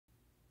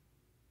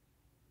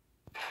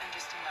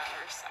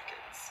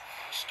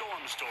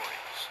storm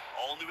stories.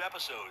 All new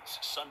episodes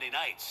Sunday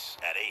nights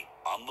at 8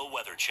 on the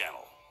Weather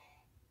Channel.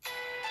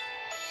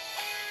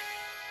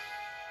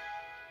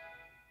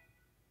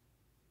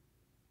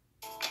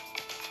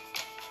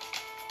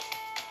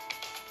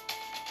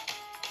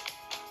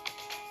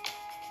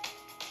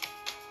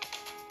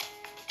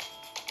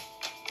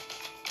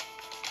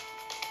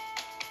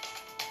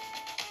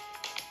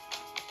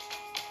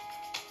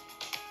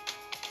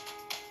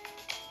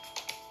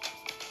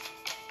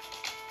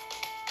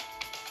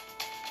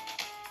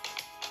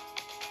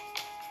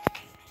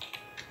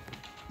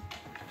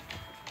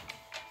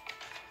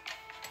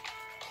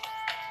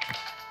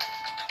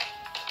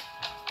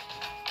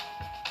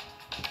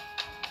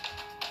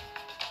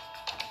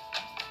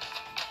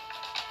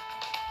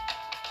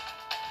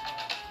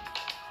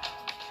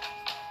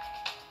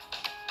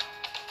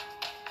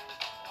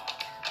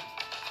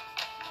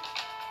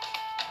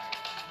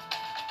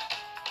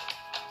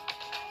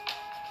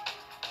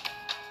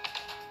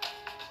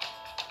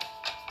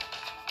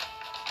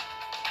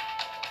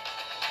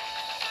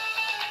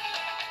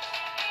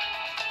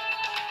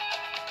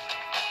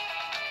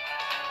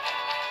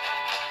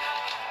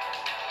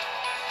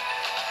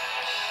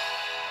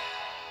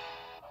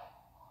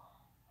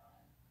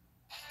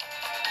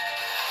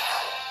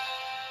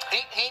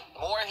 Heat,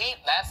 more heat.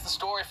 That's the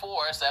story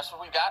for us. That's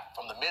what we got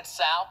from the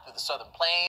Mid-South to the Southern Plains.